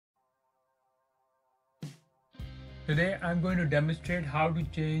Today I'm going to demonstrate how to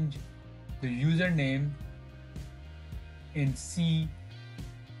change the username in C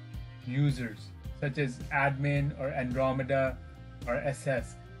users such as admin or Andromeda or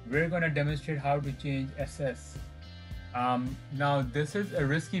SS. We're going to demonstrate how to change SS. Now this is a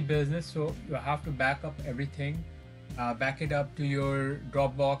risky business, so you have to back up everything. Back it up to your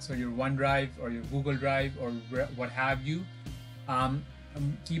Dropbox or your OneDrive or your Google Drive or what have you.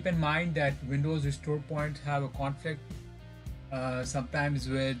 Keep in mind that Windows restore points have a conflict sometimes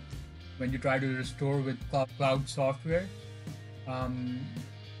with when you try to restore with cloud software.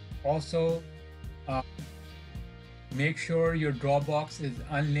 Also, make sure your Dropbox is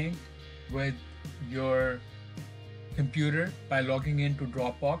unlinked with your computer by logging into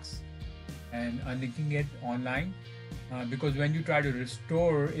Dropbox and unlinking it online, because when you try to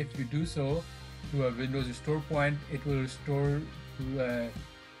restore, if you do so to a Windows restore point, it will restore to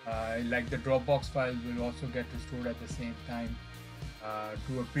like the Dropbox file will also get restored at the same time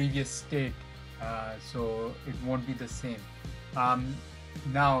to a previous state, so it won't be the same.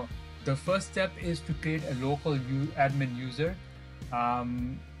 Now the first step is to create a local admin user.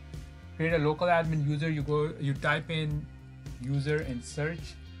 Create a local admin user. You type in user in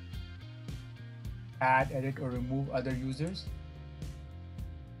search, add, edit, or remove other users.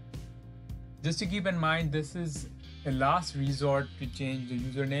 Just to keep in mind, this is a last resort to change the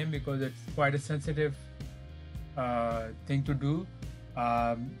username because it's quite a sensitive thing to do.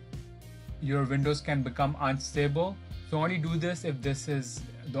 Your Windows can become unstable, so only do this if this is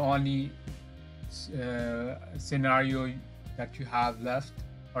the only scenario that you have left,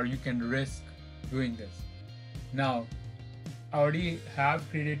 or you can risk doing this. Now, I already have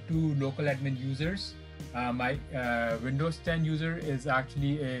created 2 local admin users. My Windows 10 user is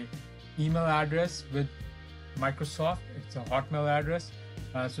actually a email address with Microsoft. It's a Hotmail address.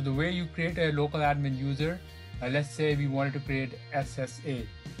 So the way you create a local admin user, let's say we wanted to create SSA.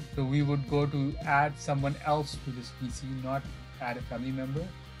 So we would go to add someone else to this PC, not add a family member,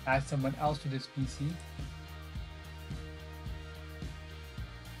 add someone else to this PC.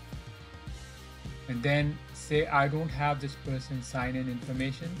 And then say I don't have this person's sign-in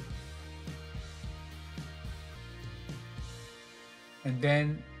information. And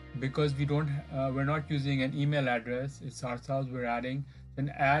then because we're not using an email address, it's ourselves we're adding, then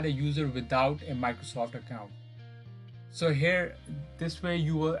add a user without a Microsoft account. So here, this way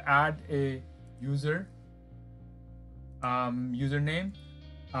you will add a user username,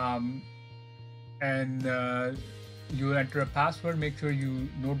 and you will enter a password. Make sure you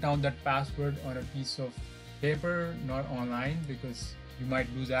note down that password on a piece of paper, not online, because you might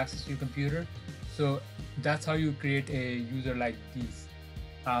lose access to your computer. So that's how you create a user like these.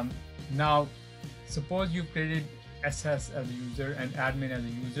 Now, suppose you've created SS as a user and admin as a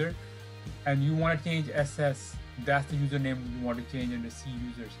user, and you want to change SS. That's the username you want to change in the C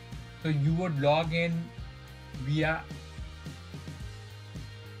users. So you would log in via,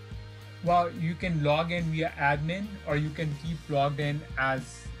 well, you can log in via admin, or you can keep logged in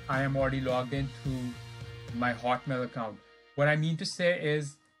as I am already logged in through my Hotmail account. What I mean to say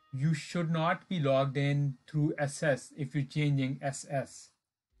is you should not be logged in through SS if you're changing SS.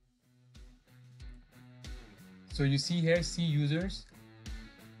 So you see here, C users.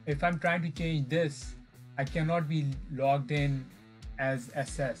 If I'm trying to change this, I cannot be logged in as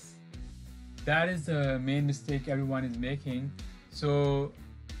SS. That is the main mistake everyone is making. So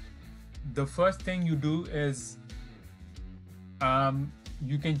the first thing you do is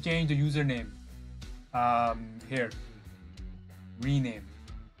you can change the username here, rename.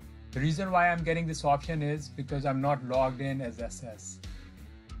 The reason why I'm getting this option is because I'm not logged in as SS.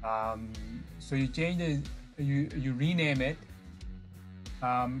 So you change you rename it,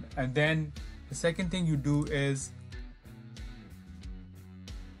 and then the second thing you do is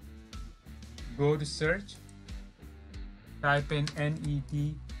go to search, type in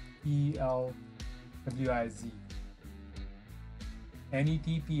netplwiz, netplwiz.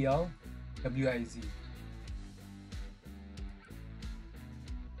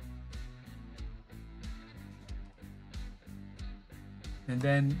 And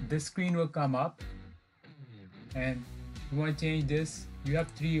then this screen will come up, and you want to change this. You have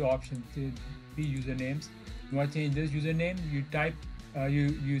 3 options, 3 usernames. You want to change this username, you type,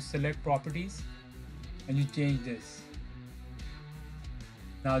 you select properties, and you change this.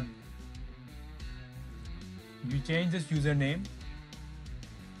 Now you change this username,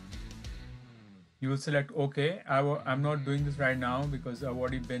 you will select OK. I'm not doing this right now because I've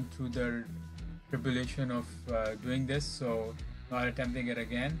already been through the tribulation of doing this, so not attempting it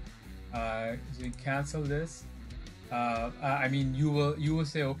again. So you cancel this, I mean, you will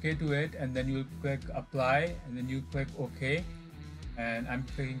say okay to it, and then you'll click apply, and then you click okay, and I'm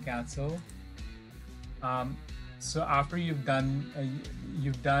clicking cancel. So after you've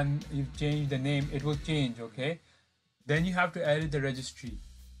changed the name, it will change, okay? Then you have to edit the registry.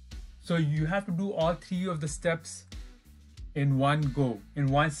 So you have to do all 3 of the steps in one go, in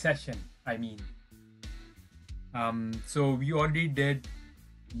one session, I mean. So we already did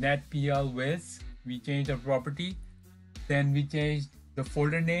netplwiz, we changed the property, then we changed the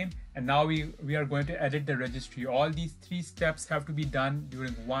folder name, and now we are going to edit the registry. All these 3 steps have to be done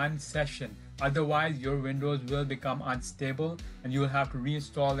during one session. Otherwise, your Windows will become unstable and you will have to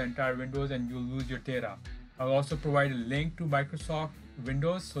reinstall the entire Windows and you'll lose your data. I'll also provide a link to Microsoft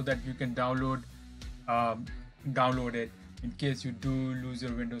Windows so that you can download it in case you do lose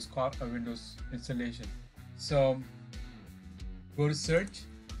your Windows installation. So go to search,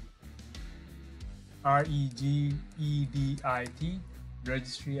 regedit,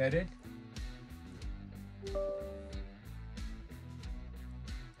 registry edit.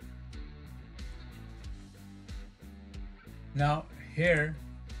 Now here,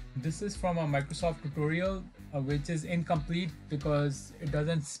 this is from a Microsoft tutorial which is incomplete because it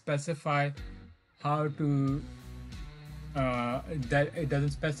doesn't specify how to that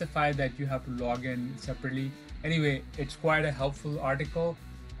you have to log in separately. Anyway, it's quite a helpful article.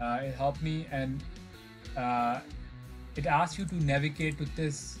 It helped me, and it asks you to navigate to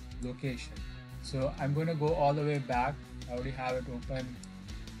this location. So I'm going to go all the way back. I already have it open.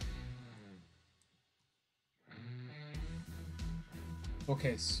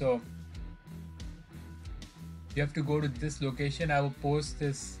 Okay, so you have to go to this location. I will post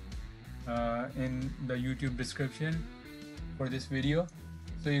this in the YouTube description for this video.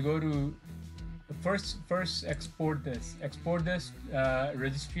 So you go to first export this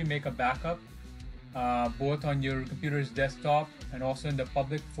registry, make a backup both on your computer's desktop and also in the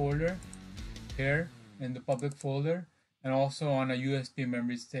public folder here in the public folder, and also on a USB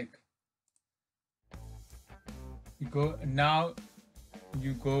memory stick. You go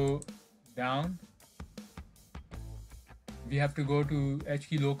down. We have to go to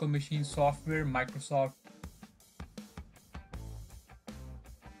HKey local machine software, Microsoft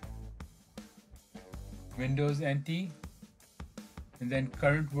Windows NT, and then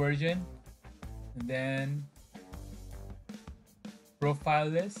current version, and then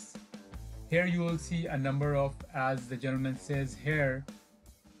ProfileList. Here you will see a number of, as the gentleman says here,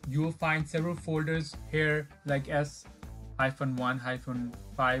 you will find several folders here like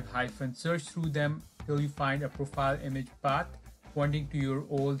S-1-5- search through them till you find a profile image path pointing to your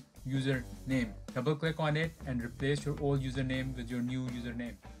old username. Double click on it and replace your old username with your new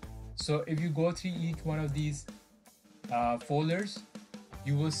username. So if you go through each one of these folders,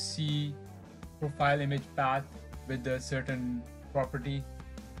 you will see profile image path with a certain property.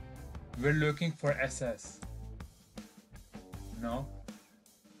 We're looking for SS. No.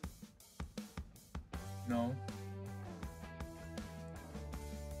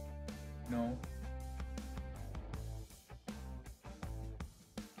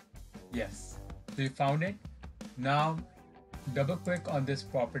 Yes. So you found it. Now double click on this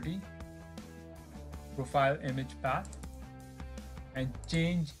property, profile image path, and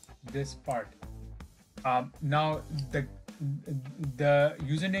change this part. Now the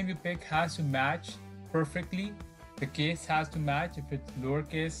username you pick has to match perfectly. The case has to match. If it's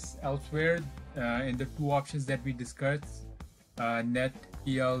lowercase elsewhere in the 2 options that we discussed,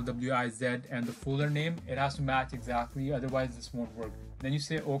 netplwiz and the folder name, it has to match exactly, otherwise this won't work. Then you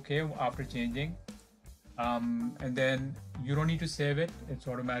say okay after changing, and then you don't need to save it, it's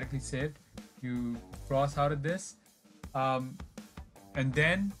automatically saved. You cross out of this, and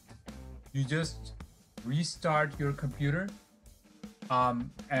then you just restart your computer,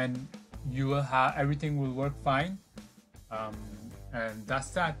 and you will have everything will work fine, and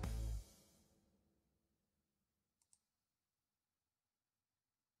that's that.